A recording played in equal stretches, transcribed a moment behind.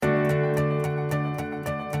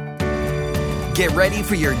Get ready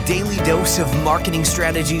for your daily dose of marketing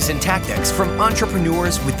strategies and tactics from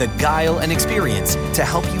entrepreneurs with the guile and experience to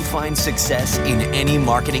help you find success in any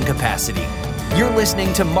marketing capacity. You're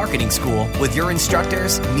listening to Marketing School with your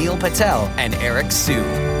instructors, Neil Patel and Eric Siu.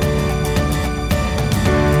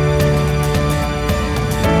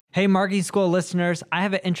 Hey, Marketing School listeners, I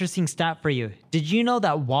have an interesting stat for you. Did you know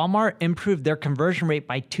that Walmart improved their conversion rate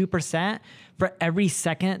by 2% for every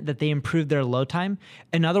second that they improved their load time?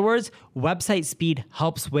 In other words, website speed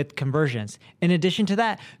helps with conversions. In addition to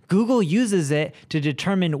that, Google uses it to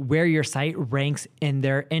determine where your site ranks in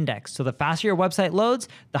their index. So the faster your website loads,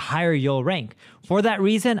 the higher you'll rank. For that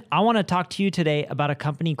reason, I want to talk to you today about a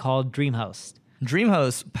company called DreamHost.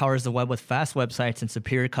 DreamHost powers the web with fast websites and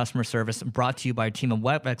superior customer service, brought to you by a team of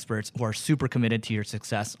web experts who are super committed to your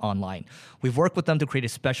success online. We've worked with them to create a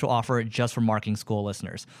special offer just for Marketing School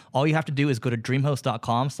listeners. All you have to do is go to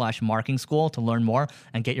dreamhost.com/marketing school to learn more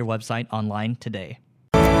and get your website online today.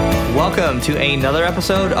 Welcome to another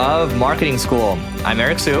episode of Marketing School. I'm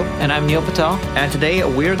Eric Siu. And I'm Neil Patel. And today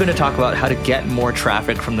we're going to talk about how to get more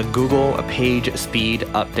traffic from the Google Page Speed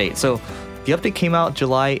Update. So the update came out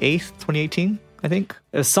July 8th, 2018. I think.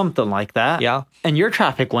 It was something like that. Yeah. And your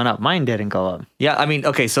traffic went up. Mine didn't go up. Yeah, I mean,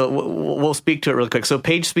 okay, so we'll speak to it really quick. So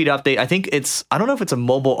page speed update, I think I don't know if it's a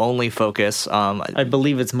mobile only focus. I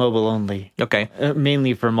believe it's mobile only. Okay.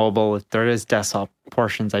 Mainly for mobile. There is desktop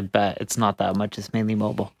portions, I bet. It's not that much. It's mainly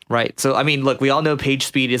mobile. Right. So, I mean, look, we all know page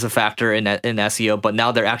speed is a factor in SEO, but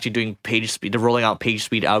now they're actually doing page speed. They're rolling out page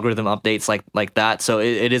speed algorithm updates like that. So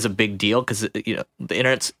it is a big deal because, the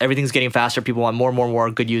internet's, everything's getting faster. People want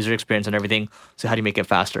more good user experience and everything. So how do you make it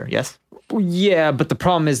faster? Yes? Yeah, but the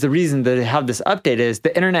problem is the reason that they have this update is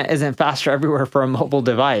the internet isn't faster everywhere for a mobile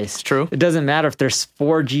device. It's true. It doesn't matter if there's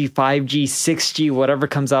 4G, 5G, 6G, whatever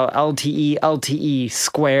comes out, LTE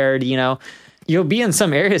squared, You'll be in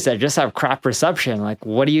some areas that just have crap reception. Like,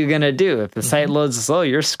 what are you going to do? If the site loads slow,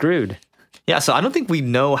 you're screwed. Yeah, so I don't think we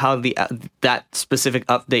know how that specific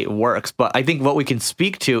update works, but I think what we can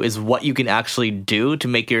speak to is what you can actually do to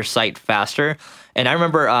make your site faster. And I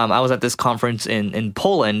remember I was at this conference in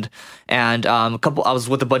Poland, and I was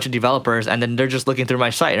with a bunch of developers, and then they're just looking through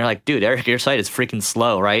my site, and they're like, "Dude, Eric, your site is freaking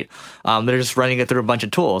slow, right?" They're just running it through a bunch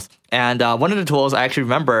of tools, and one of the tools I actually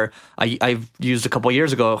remember I used a couple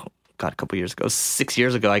years ago, 6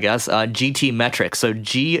 years ago, I guess, GT Metrix. So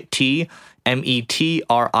GT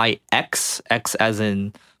METRIX, X as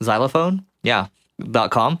in xylophone,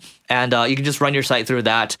 .com, and you can just run your site through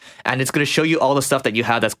that, and it's going to show you all the stuff that you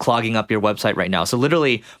have that's clogging up your website right now. So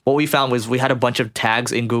literally, what we found was we had a bunch of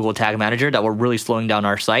tags in Google Tag Manager that were really slowing down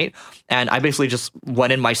our site, and I basically just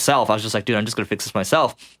went in myself. I was just like, dude, I'm just going to fix this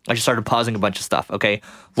myself. I just started pausing a bunch of stuff. Okay,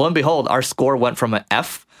 lo and behold, our score went from an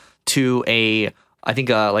F to I think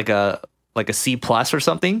like a C+ or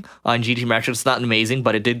something on GT Metrix. It's not amazing,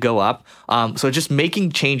 but it did go up. So just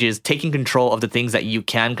making changes, taking control of the things that you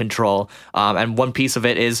can control. And one piece of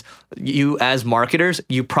it is you as marketers,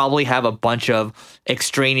 you probably have a bunch of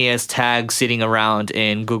extraneous tags sitting around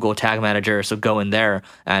in Google Tag Manager. So go in there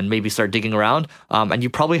and maybe start digging around. And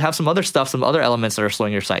you probably have some other stuff, some other elements that are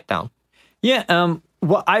slowing your site down. Yeah.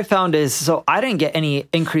 What I found is, so I didn't get any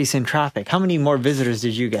increase in traffic. How many more visitors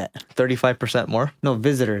did you get? 35% more? No,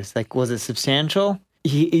 visitors. Like, was it substantial?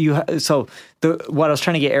 What I was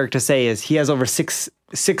trying to get Eric to say is he has over six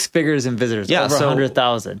figures in visitors, over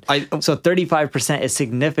 100,000. So 35% is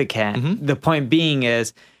significant. Mm-hmm. The point being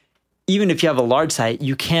is, even if you have a large site,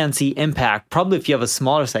 you can see impact. Probably if you have a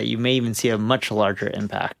smaller site, you may even see a much larger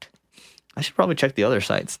impact. I should probably check the other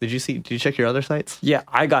sites. Did you check your other sites? Yeah,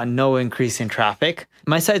 I got no increase in traffic.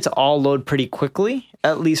 My sites all load pretty quickly,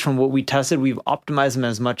 at least from what we tested. We've optimized them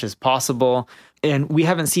as much as possible, and we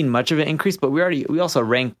haven't seen much of an increase, but we also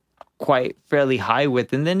rank quite fairly high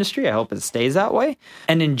within the industry. I hope it stays that way.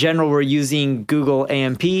 And in general, we're using Google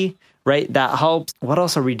AMP, right? That helps. What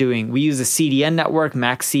else are we doing? We use a CDN network,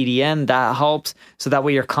 Max CDN. That helps. So that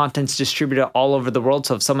way your content's distributed all over the world.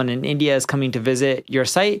 So if someone in India is coming to visit your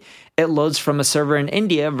site, it loads from a server in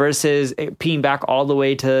India versus it pinging back all the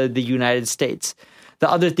way to the United States. The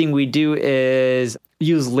other thing we do is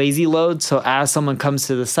use lazy load. So as someone comes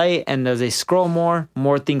to the site and as they scroll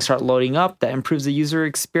more things start loading up. That improves the user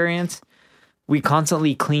experience. We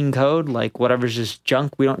constantly clean code, like whatever's just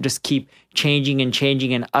junk. We don't just keep changing and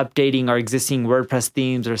updating our existing WordPress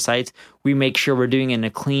themes or sites. We make sure we're doing it in a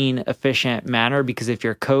clean, efficient manner, because if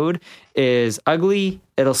your code is ugly,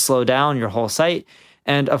 it'll slow down your whole site.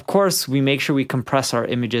 And of course, we make sure we compress our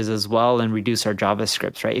images as well and reduce our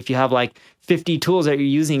JavaScripts, right? If you have like 50 tools that you're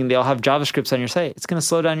using and they all have JavaScripts on your site, it's going to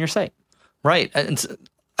slow down your site. Right. And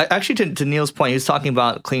Actually, to Neil's point, he was talking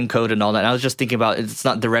about clean code and all that. And I was just thinking about, it's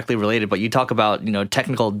not directly related, but you talk about,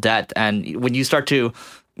 technical debt. And when you start to,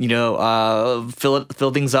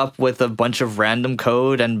 fill things up with a bunch of random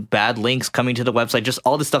code and bad links coming to the website, just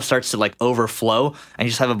all this stuff starts to like overflow, and you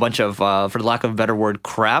just have a bunch of, for the lack of a better word,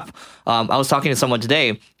 crap. I was talking to someone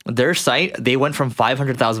today. Their site, they went from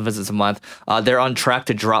 500,000 visits a month. They're on track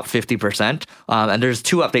to drop 50%. And there's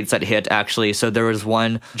 2 updates that hit, actually. So there was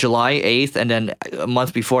one July 8th, and then a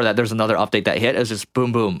month before that, there's another update that hit. It was just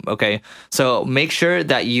boom, boom. Okay. So make sure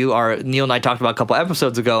that you are, Neil and I talked about a couple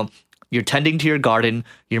episodes ago, you're tending to your garden.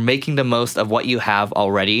 You're making the most of what you have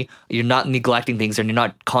already. You're not neglecting things, and you're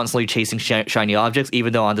not constantly chasing shiny objects.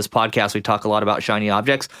 Even though on this podcast, we talk a lot about shiny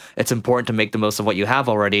objects, it's important to make the most of what you have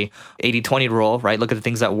already. 80-20 rule, right? Look at the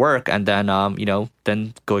things that work, and then,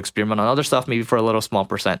 then go experiment on other stuff, maybe for a little small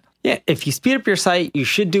percent. Yeah, if you speed up your site, you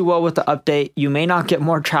should do well with the update. You may not get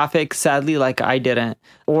more traffic, sadly, like I didn't.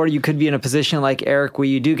 Or you could be in a position like Eric where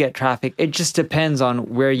you do get traffic. It just depends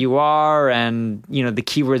on where you are and, the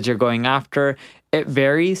keywords you're going after. It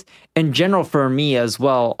varies. In general, for me as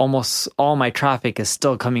well, almost all my traffic is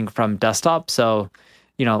still coming from desktop. So,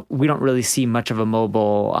 we don't really see much of a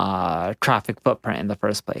mobile traffic footprint in the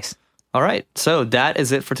first place. All right. So that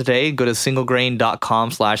is it for today. Go to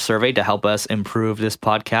singlegrain.com/survey to help us improve this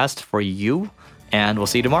podcast for you. And we'll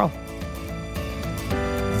see you tomorrow.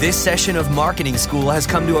 This session of Marketing School has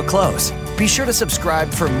come to a close. Be sure to subscribe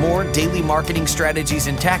for more daily marketing strategies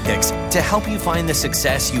and tactics to help you find the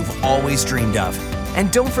success you've always dreamed of.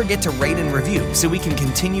 And don't forget to rate and review so we can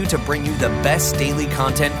continue to bring you the best daily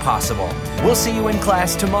content possible. We'll see you in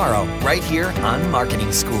class tomorrow, right here on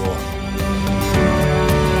Marketing School.